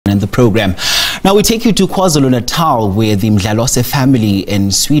in the program. Now we take you to KwaZulu-Natal, where the Mdlalose family in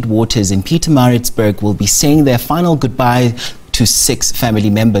Sweetwaters in Pietermaritzburg will be saying their final goodbye to 6 family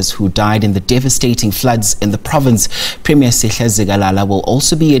members who died in the devastating floods in the province. Premier Sihle Zikalala will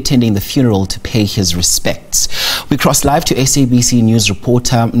also be attending the funeral to pay his respects. We cross live to SABC News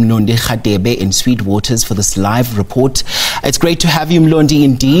reporter Mondli Radebe in Sweetwaters for this live report. It's great to have you, Mondli,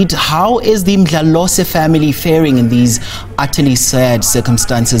 indeed. How is the Mdlalose family faring in these utterly sad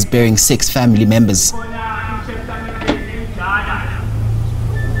circumstances, bearing 6 family members?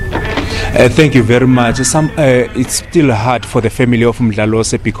 Thank you very much. It's still hard for the family of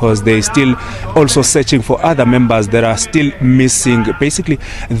Mdlalose because they're still also searching for other members that are still missing. Basically,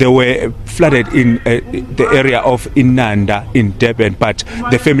 they were flooded in the area of Inanda in Durban, but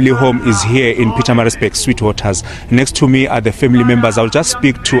the family home is here in Pietermaritzburg, Sweetwaters. Next to me are the family members. I'll just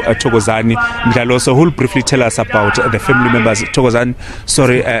speak to Thokozani Mdlalose, who will briefly tell us about the family members. Thokozani,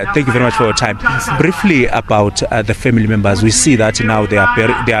 sorry, thank you very much for your time. Briefly about the family members. We see that now they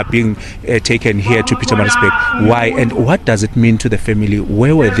are being taken here to Pietermaritzburg. Why and what does it mean to the family?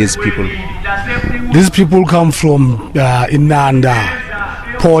 Where were these people? These people come from Inanda,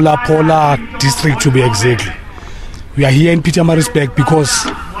 Pola district to be exactly. We are here in Pietermaritzburg because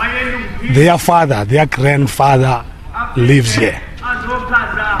their father, their grandfather lives here.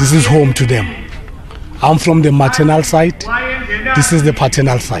 This is home to them. I'm from the maternal side. This is the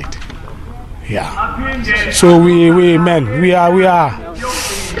paternal side. Yeah. So we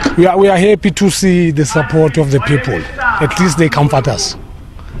are happy to see the support of the people. At least they comfort us.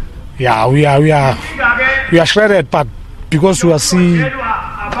 Yeah, we are shredded, but because we are seeing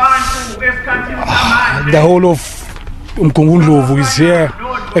the whole of Mdlalose is here,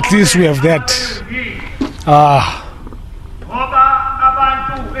 at least we have that.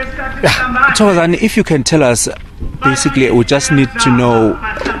 Thokozani, if you can tell us, basically, we just need to know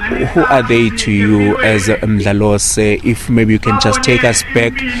who are they to you as Mdlalose. If maybe you can just take us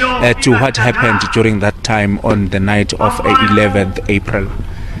back to what happened during that time on the night of 11th April.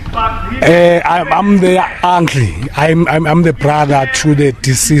 I'm the uncle. I'm the brother to the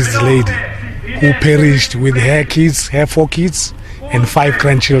deceased lady who perished with her kids, her 4 kids, and 5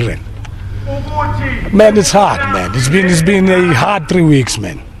 grandchildren. Man, it's hard, man. It's been a hard 3 weeks,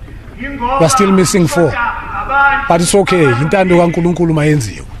 man. We're still missing 4, but it's okay.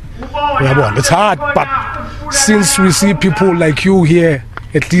 It's hard, but since we see people like you here,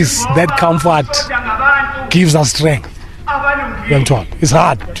 at least that comfort gives us strength. It's hard. It's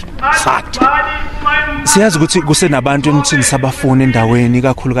hard. Siyazi ukuthi kusenabantu enithini sabafuna endaweni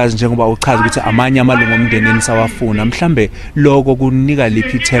kakhulukazi njengoba uchaza ukuthi amanye amalungu omndeni enisawafuna. Mhlambe lokho kunika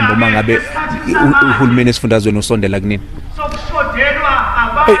liphi ithemba mangabe uhulumeni esifundazweni usondela kunini?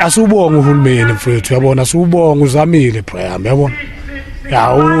 Asubonga uhulumeni mfethu, yabona, asubonga uzamile Brian, yabona.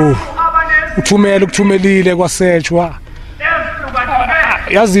 Ya ukuthumelile kwasetshwa.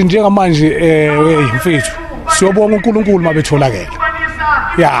 Yazi njengamanje mfethu siyobonga uNkulunkulu mabetholakala.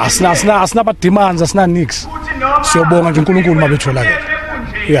 Ya asina demands, asina nix. Siyobonga nje uNkulunkulu mabetholakala.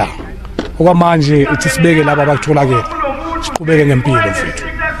 Ya okwamanje uthi sibeke laba abakutholakala. Siqhubeke ngempilo mfethu.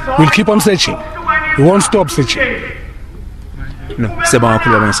 We'll keep on searching. We won't stop searching. No, thank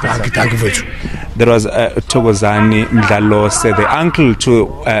you very much. There was Thokozani Mdlalose, the uncle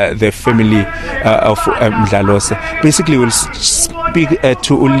to the family of Mdlalose. Basically, we'll speak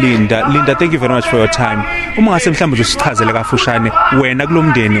to Linda. Linda, thank you very much for your time. Uma ngase mhlawumbe usichazele kafushane wena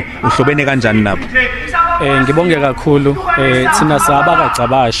kulomndeni uhlobene kanjani nabo? Ngibonge kakhulu thina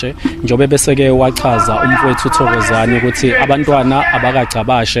sabakagcabashe njobe beseke wachaza umfowethu Thokozani ukuthi abantwana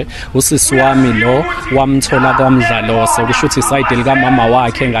abakagcabashe usisi wami lo wamthola kaMdlalose kusho ukuthi iside lika mama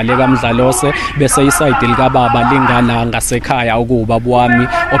wakhe ngale kaMdlalose bese iside lika baba lingala ngasekhaya ukubaba wami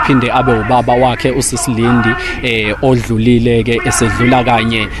ophinde abe ubaba wakhe usisilindi odlulile ke esedlula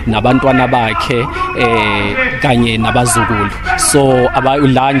kanye nabantwana bakhe kanye nabazukulu. So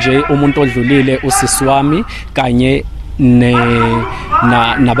la nje umuntu odlulile usisi wami kanye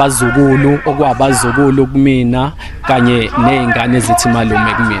nabazukulu okwabazukulu kumina kanye nezingane ezithi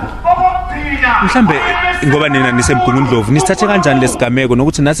malume kumina. Mhlambe ngoba nina nisemgungundlovu nisithathe kanjani lesigameko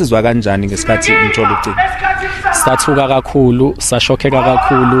nokuthi nasizwa kanjani ngesikhathi nithola ucingo? Sathuka kakhulu, sashokheka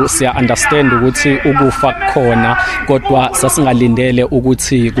kakhulu, siya understand ukuthi ukufa kukhona kodwa sasingalindele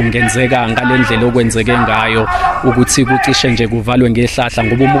ukuthi kungenzeka ngalendlela okwenzeke ngayo ukuthi kucishe nje kuvalwe ngehlahla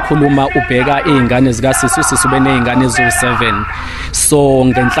ngoba umukhuluma ubheka izingane zikasisi ube nezingane ezo7. So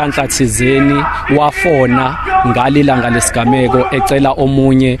ngenhlanhla thizeni wafona ngalilanga lesigameko ecela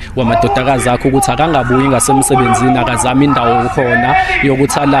omunye wamadodakazi akhe ukuthi akangabuyi ngasemsebenzini akazama indawo khona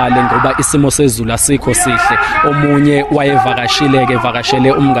yokuthi alale ngoba isimo sezulu asikho sihle. Omunye wayevakashile-ke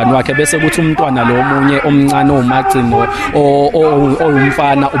vakashele umngani wakhe bese kuthi umntwana lo omunye omncane omagcino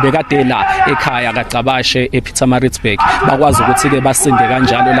oyumfana ubekade la ekhaya kaCabashe ePietermaritzburg. Bakwazi ukuthi-ke basinde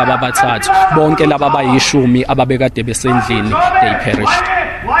kanjalo laba bathathu. Bonke laba bayishumi ababekade besendlini they perished.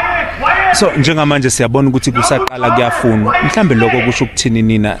 So njengamanje siyabona ukuthi kusaqala kuyafuna. Mhlambe lokho kusho ukuthini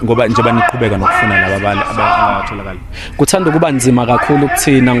nina ngoba njengoba niqhubeka nokufuna laba abatholakala. Kuthanda ukuba nzima kakhulu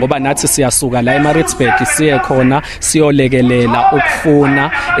kuthina ngoba nathi siyasuka la eMaritzburg siye khona siyolekelela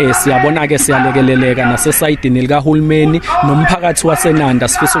ukufuna. Siyabona ke siyalekeleleka nasesayidini likahulumeni nomphakathi waseNanda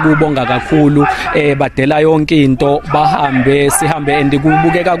sifisa ukubonga kakhulu. Badela yonke into sihambe and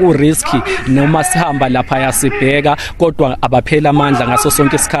kubukeka ku risky noma sihamba lapha yasibheka kodwa abaphela amandla ngaso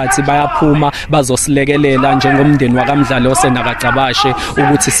sonke isikhathi bayaphuma bazosilekelela njengomndeni wakaMdlalose nakaCabashe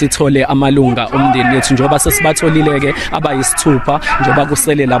ukuthi sithole amalunga omndeni wethu njengoba sesibatholile-ke abayisithupha njengoba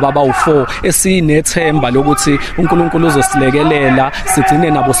kusele laba abawu4 esinethemba lokuthi uNkulunkulu uzosilekelela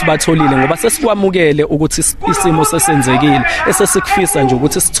sigcine nabo sibatholile ngoba sesikwamukele ukuthi isimo sesenzekile esesikufisa nje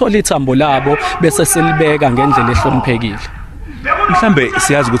ukuthi sithole ithambo labo bese silibeka ngendlela ehloniphekile. Mhlambe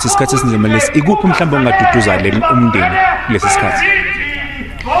siyazi ukuthi isikhathi esinzima lesi ikuphi mhlambe ongaduduza umndeni lesi sikhathi?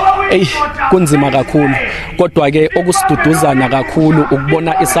 Kunzima kakhulu kodwa ke okusiduduzana kakhulu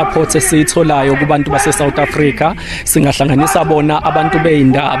ukubona isupport esiyitholayo kubantu base South Africa. Singahlanganisa bona abantu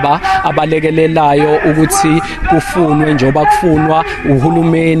beindaba abalekelelayo ukuthi kufunwe njengoba kufunwa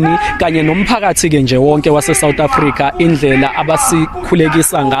uhulumeni kanye nomphakathi ke nje wonke wase South Africa indlela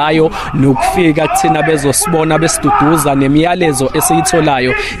abasikhulekisa ngayo nokufika kuthina bezosibona besiduduza nemiyalezo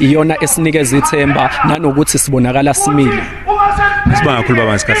esiyitholayo iyona esinikeza ithemba nanokuthi sibonakala simile. Sibonga kakhulu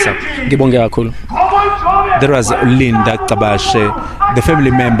baba ngesikhathi sakho. Ngibonge kakhulu. There was Linda Cabashe, the family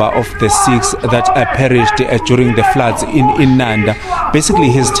member of the 6 that perished during the floods in Nanda. Basically,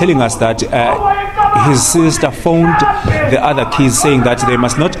 he's telling us that his sister phoned the other kids saying that they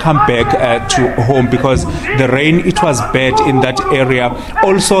must not come back to home because the rain, it was bad in that area.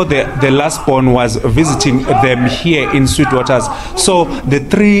 Also, the last born was visiting them here in Sweetwaters. So the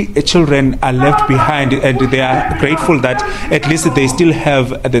 3 children are left behind and they are grateful that at least they still have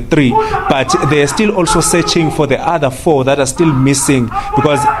the 3, but they are still also searching for the other 4 that are still missing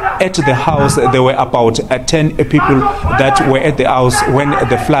because at the house there were about 10 people that were at the house when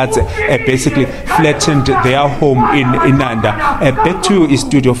the floods basically flattened their home in Nanda. Back to you,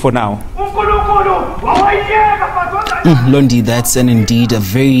 studio for now. Londi, that's indeed a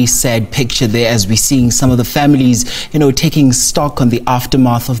very sad picture there as we're seeing some of the families, taking stock on the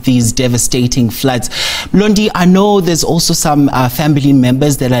aftermath of these devastating floods. Londi, I know there's also some family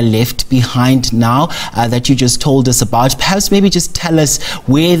members that are left behind now that you just told us about. Perhaps maybe just tell us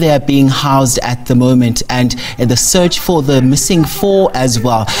where they are being housed at the moment and the search for the missing 4 as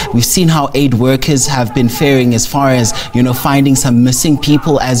well. We've seen how aid workers have been faring as far as, finding some missing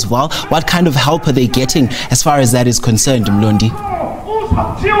people as well. What kind of help are they getting as far as that is concerned, Mlondi?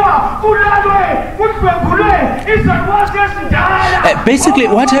 Basically,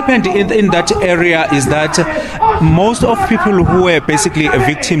 what happened in that area is that most of people who were basically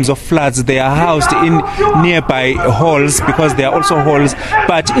victims of floods, they are housed in nearby halls because there are also halls.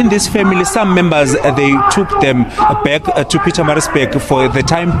 But in this family, some members, they took them back to Pietermaritzburg for the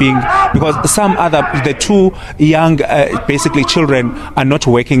time being because the 2 young basically children are not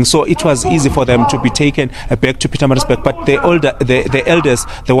working. So it was easy for them to be taken back to Pietermaritzburg. But the eldest,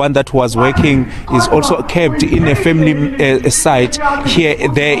 the one that was working, is also kept in a family site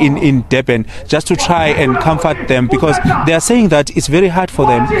there in Durban just to try and comfort them because they are saying that it's very hard for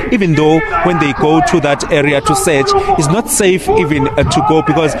them, even though when they go to that area to search, it's not safe even to go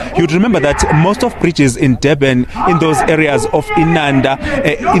because you'd remember that most of bridges in Durban, in those areas of Inanda,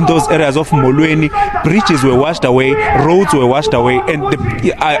 in those areas of Molweni, bridges were washed away, roads were washed away, and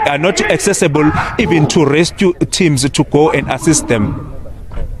they are not accessible even to rescue teams to go and assist them.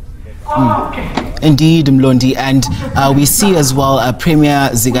 Indeed, Mlondi, and we see as well Premier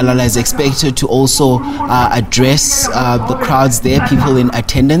Zikalala is expected to also address the crowds there, people in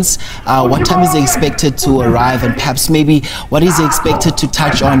attendance. What time is he expected to arrive, and perhaps maybe what is he expected to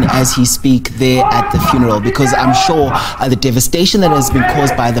touch on as he speaks there at the funeral? Because I'm sure the devastation that has been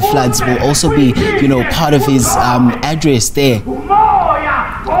caused by the floods will also be, part of his address there.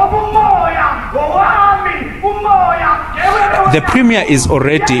 The Premier is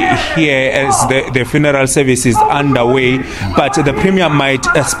already here as the funeral service is underway, but the Premier might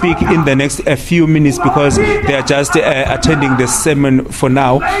speak in the next few minutes because they are just attending the sermon for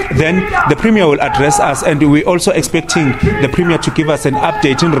now. Then the Premier will address us, and we're also expecting the Premier to give us an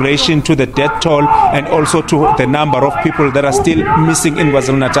update in relation to the death toll and also to the number of people that are still missing in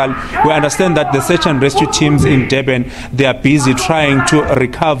KwaZulu-Natal. We understand that the search and rescue teams in Durban, they are busy trying to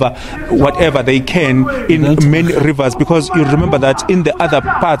recover whatever they can in many rivers, because you remember that in the other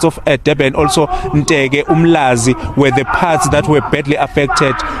parts of Durban, also Ntege, Umlazi, were the parts that were badly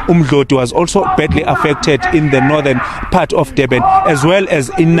affected. Mdlalose was also badly affected in the northern part of Durban, as well as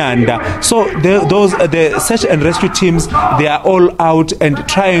in Nanda. So the search and rescue teams, they are all out and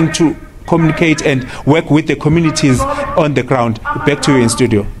trying to communicate and work with the communities on the ground. Back to you in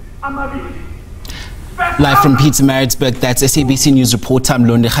studio. Live from Pietermaritzburg, that's SABC News reporter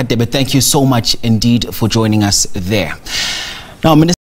Mondli Radebe. Thank you so much indeed for joining us there. Now, Minister